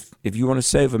 folks, if you want to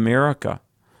save America,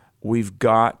 we've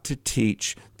got to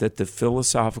teach that the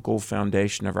philosophical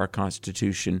foundation of our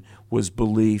Constitution was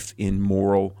belief in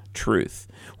moral truth.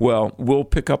 Well, we'll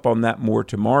pick up on that more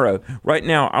tomorrow. Right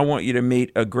now, I want you to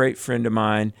meet a great friend of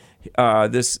mine.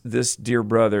 This dear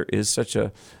brother is such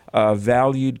a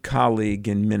valued colleague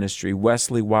in ministry,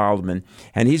 Wesley Wildmon,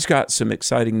 and he's got some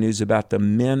exciting news about the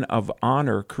Men of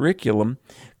Honor curriculum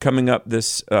coming up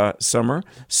this summer.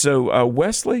 So,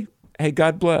 Wesley, hey,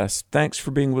 God bless. Thanks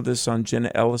for being with us on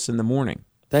Jenna Ellis in the Morning.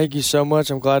 Thank you so much.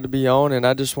 I'm glad to be on, and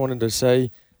I just wanted to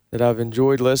say that I've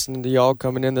enjoyed listening to y'all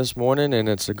coming in this morning, and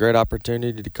it's a great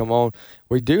opportunity to come on.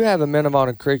 We do have a Men of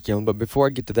Honor curriculum, but before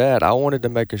I get to that, I wanted to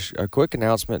make a quick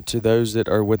announcement to those that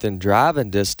are within driving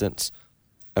distance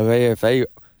of AFA.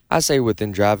 I say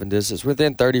within driving distance,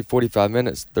 within 30, 45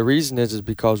 minutes. The reason is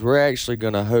because we're actually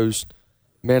going to host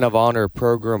Men of Honor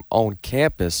program on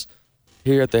campus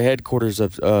here at the headquarters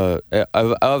of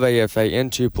AFA in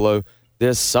Tupelo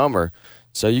this summer.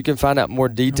 So you can find out more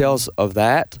details of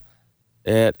that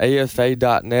at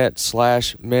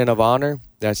afa.net/men of honor.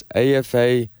 That's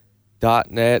afa.net/men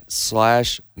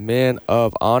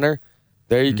of honor.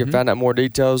 There you can find out more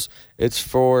details. It's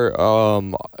for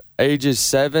ages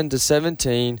 7 to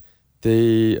 17.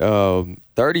 The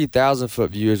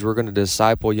 30,000-foot view is we're going to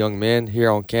disciple young men here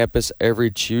on campus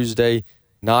every Tuesday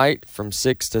night from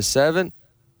 6 to 7.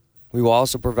 We will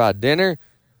also provide dinner,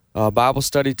 Bible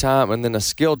study time, and then a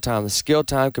skill time. The skill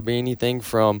time could be anything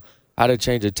from how to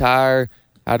change a tire,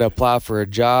 how to apply for a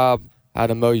job, how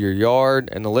to mow your yard,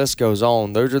 and the list goes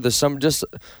on. Those are just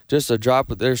a drop.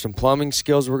 There's some plumbing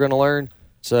skills we're going to learn.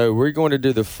 So we're going to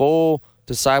do the full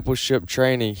discipleship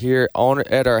training here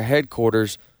at our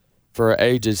headquarters for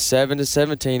ages 7 to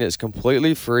 17. It's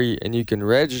completely free, and you can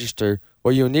register.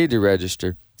 Well, you'll need to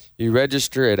register. You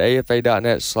register at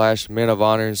afa.net/men of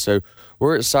honor. And so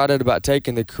we're excited about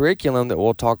taking the curriculum that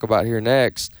we'll talk about here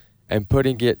next and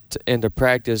putting it into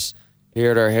practice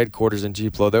here at our headquarters in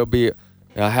Tupelo. There'll be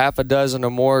half a dozen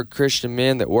or more Christian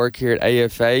men that work here at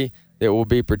AFA that will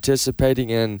be participating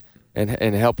in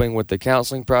and helping with the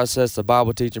counseling process, the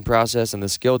Bible teaching process, and the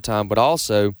skill time, but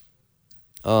also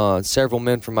several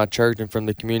men from my church and from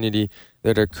the community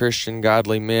that are Christian,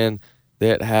 godly men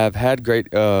that have had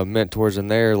great mentors in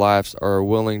their lives are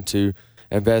willing to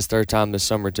invest their time this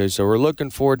summer too. So we're looking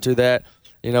forward to that.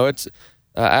 It's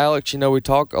Alex, we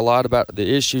talk a lot about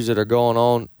the issues that are going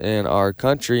on in our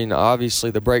country, and obviously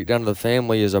the breakdown of the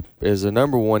family is a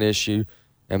number one issue,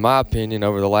 in my opinion,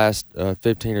 over the last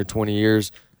 15 or 20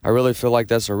 years. I really feel like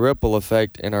that's a ripple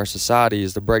effect in our society,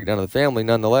 is the breakdown of the family.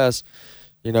 Nonetheless,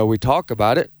 we talk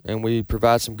about it and we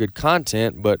provide some good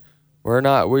content, but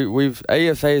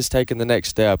AFA has taken the next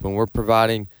step, and we're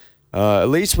providing, at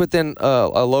least within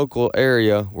a local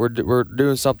area, we're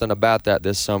doing something about that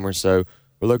this summer. So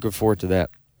we're looking forward to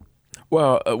that.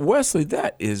 Well, Wesley,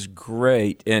 that is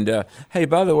great. And, hey,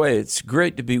 by the way, it's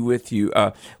great to be with you.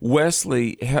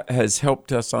 Wesley has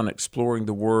helped us on Exploring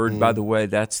the Word. By the way,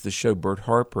 that's the show Bert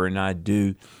Harper and I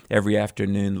do every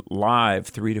afternoon live,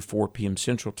 3 to 4 p.m.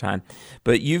 Central Time.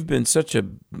 But you've been such a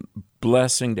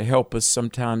blessing to help us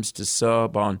sometimes to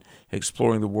sub on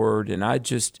Exploring the Word. And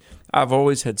I've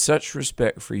always had such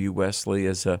respect for you, Wesley,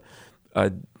 as a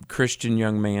Christian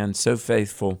young man, so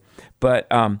faithful. But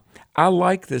I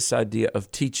like this idea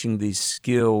of teaching these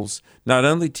skills, not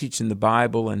only teaching the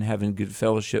Bible and having good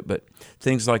fellowship, but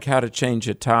things like how to change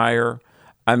a tire.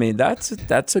 I mean, that's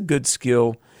a good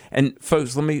skill. And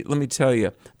folks, let me tell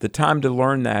you, the time to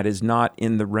learn that is not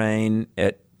in the rain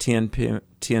at 10 p.m.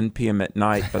 at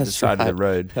night by the side of the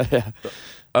road.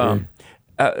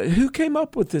 Who came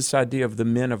up with this idea of the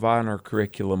Men of Honor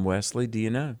curriculum, Wesley? Do you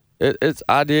know?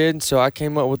 I did. So I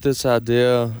came up with this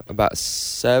idea about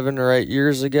 7 or 8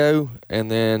 years ago,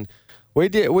 and then we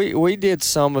did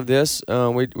some of this.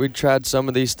 We tried some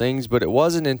of these things, but it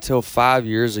wasn't until 5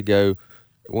 years ago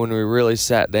when we really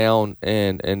sat down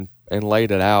and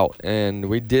laid it out. And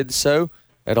we did so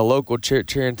at a local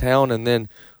church here in town. And then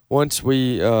once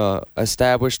we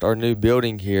established our new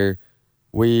building here,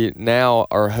 we now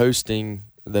are hosting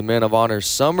the Men of Honor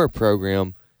summer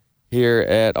program here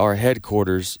at our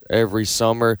headquarters every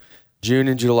summer. June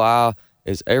and July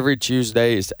is every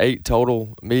Tuesday. It's 8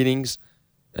 total meetings,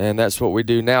 and that's what we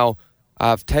do. Now,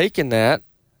 I've taken that.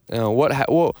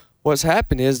 What's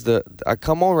happened is I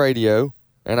come on radio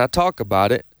and I talk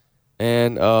about it,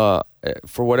 and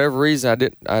for whatever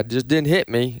reason, I just didn't hit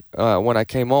me when I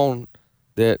came on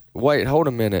that. Wait, hold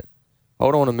on a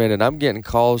minute. I'm getting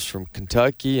calls from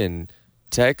Kentucky and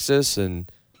Texas and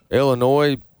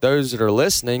Illinois, those that are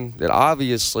listening that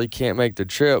obviously can't make the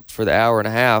trip for the hour and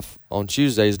a half on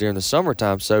Tuesdays during the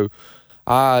summertime. So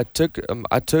I took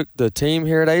the team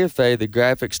here at AFA, the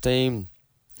graphics team,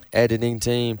 editing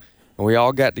team, and we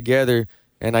all got together,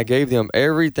 and I gave them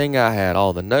everything I had,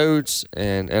 all the notes,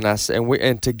 and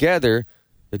together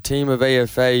the team of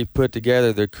AFA put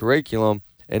together the curriculum,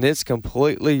 and it's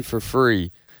completely for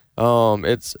free.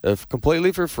 It's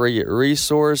completely for free at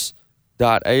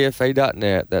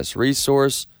resource.afa.net. That's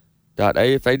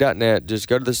resource.afa.net. Just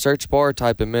go to the search bar,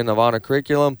 type in Men of Honor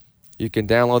curriculum. You can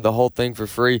download the whole thing for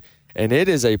free, and it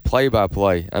is a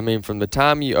play-by-play. I mean, from the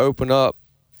time you open up,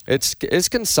 it's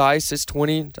concise. It's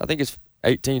 20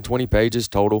 pages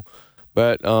total.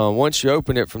 But once you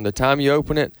open it, from the time you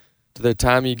open it to the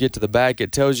time you get to the back,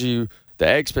 it tells you the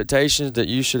expectations that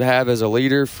you should have as a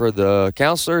leader for the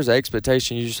counselors, the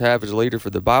expectation you should have as a leader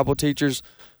for the Bible teachers,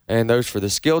 and those for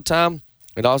the skill time.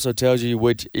 It also tells you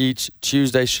which each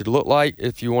Tuesday should look like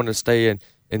if you want to stay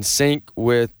in sync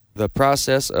with the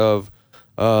process of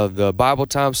the Bible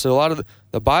time. So a lot of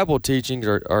the Bible teachings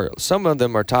are some of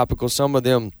them are topical, some of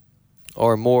them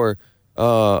are more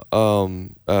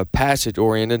passage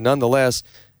oriented. Nonetheless,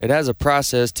 it has a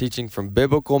process teaching from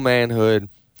biblical manhood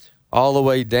all the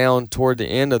way down toward the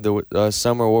end of the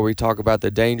summer, where we talk about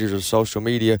the dangers of social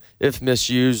media if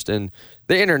misused, and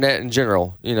the internet in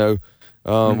general.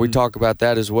 We talk about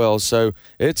that as well. So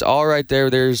it's all right there.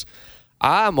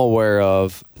 I'm aware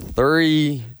of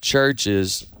 3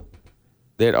 churches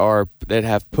that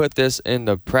have put this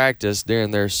into practice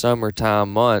during their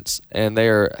summertime months, and they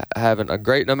are having a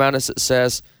great amount of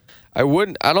success. I've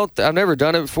never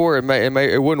done it before.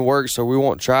 It wouldn't work, so we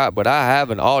won't try it. But I have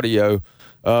an audio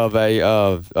of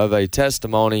a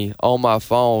testimony on my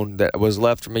phone that was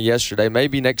left for me yesterday.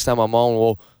 Maybe next time I'm on,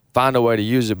 we'll find a way to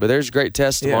use it. But there's great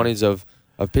testimonies of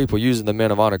people using the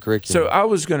Men of Honor curriculum. So I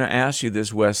was going to ask you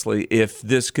this, Wesley, if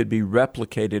this could be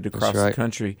replicated across the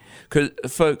country. Because,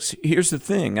 folks, here's the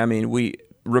thing. I mean, we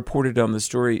reported on the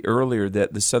story earlier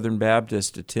that the Southern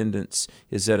Baptist attendance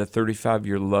is at a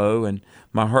 35-year low, and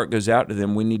my heart goes out to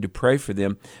them. We need to pray for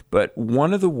them. But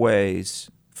one of the ways,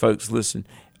 folks, listen,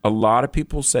 a lot of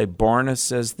people say, Barna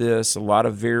says this, a lot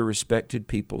of very respected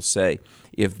people say,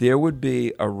 if there would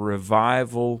be a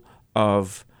revival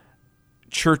of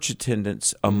church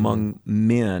attendance among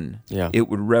men. Yeah. It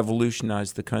would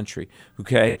revolutionize the country,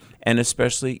 okay? And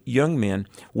especially young men.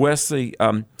 Wesley,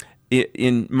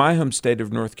 in my home state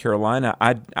of North Carolina,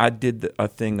 I did a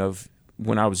thing of,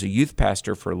 when I was a youth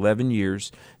pastor for 11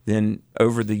 years, then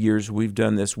over the years we've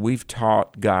done this, we've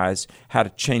taught guys how to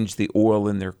change the oil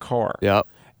in their car. Yep.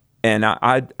 And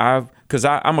because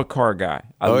I'm a car guy.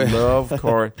 I love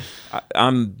cars.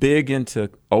 I'm big into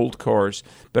old cars,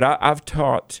 but I've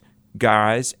taught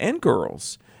guys and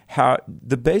girls how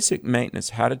the basic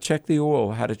maintenance, how to check the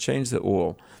oil, how to change the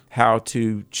oil, how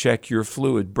to check your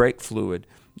fluid, brake fluid,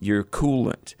 your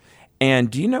coolant.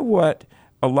 And do you know what?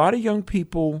 A lot of young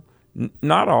people,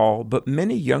 not all, but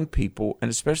many young people,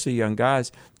 and especially young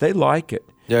guys, they like it.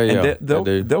 Yeah,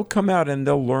 and they'll come out and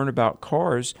they'll learn about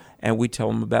cars, and we tell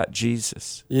them about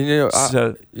Jesus.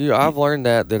 I've learned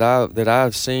that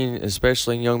I've seen,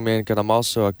 especially in young men, because I'm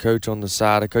also a coach on the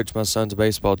side. I coach my son's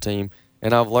baseball team,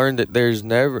 and I've learned that there's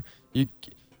never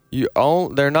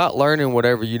they're not learning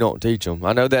whatever you don't teach them.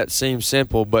 I know that seems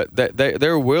simple, but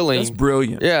they're willing. That's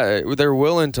brilliant. Yeah, they're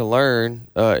willing to learn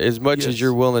as much as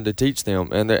you're willing to teach them.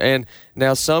 And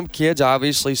now some kids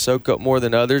obviously soak up more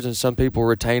than others, and some people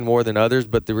retain more than others.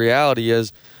 But the reality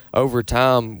is, over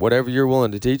time, whatever you're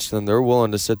willing to teach them, they're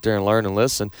willing to sit there and learn and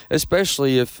listen.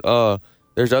 Especially if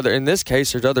there's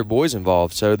other boys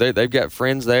involved, so they've got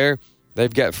friends there.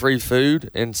 They've got free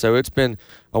food, and so it's been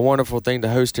a wonderful thing to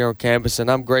host here on campus, and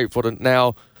I'm grateful to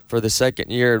now for the second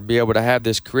year to be able to have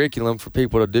this curriculum for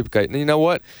people to duplicate. And you know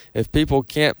what? If people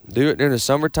can't do it during the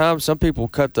summertime, some people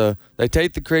they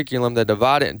take the curriculum, they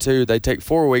divide it in two, they take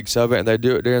 4 weeks of it, and they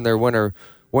do it during their winter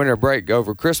break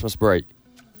over Christmas break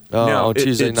on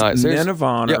Tuesday nights. Men of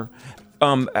Honor.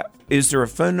 Yep. Is there a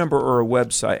phone number or a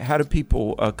website? How do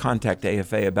people contact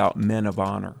AFA about Men of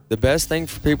Honor? The best thing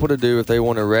for people to do if they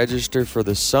want to register for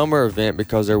the summer event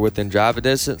because they're within driving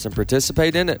distance and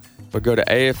participate in it, but go to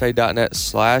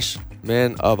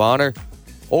afa.net/Men of Honor.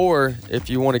 Or if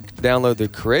you want to download the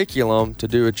curriculum to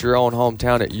do at your own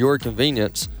hometown at your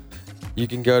convenience, you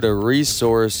can go to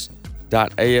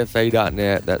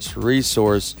resource.afa.net. That's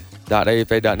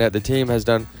resource.afa.net. The team at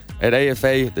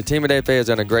AFA has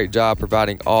done a great job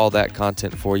providing all that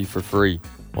content for you for free,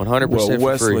 100% well, for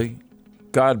Wesley, free.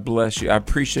 God bless you. I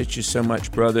appreciate you so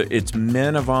much, brother. It's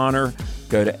Men of Honor.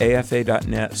 Go to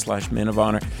afa.net/Men of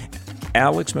Honor.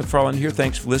 Alex McFarland here.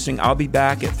 Thanks for listening. I'll be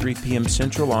back at 3 p.m.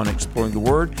 Central on Exploring the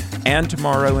Word, and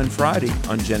tomorrow and Friday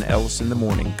on Jenna Ellis in the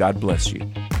Morning. God bless you.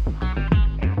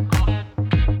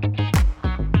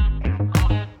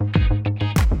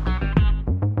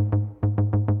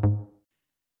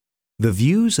 The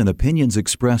views and opinions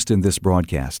expressed in this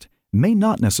broadcast may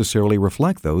not necessarily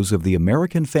reflect those of the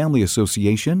American Family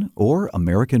Association or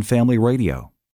American Family Radio.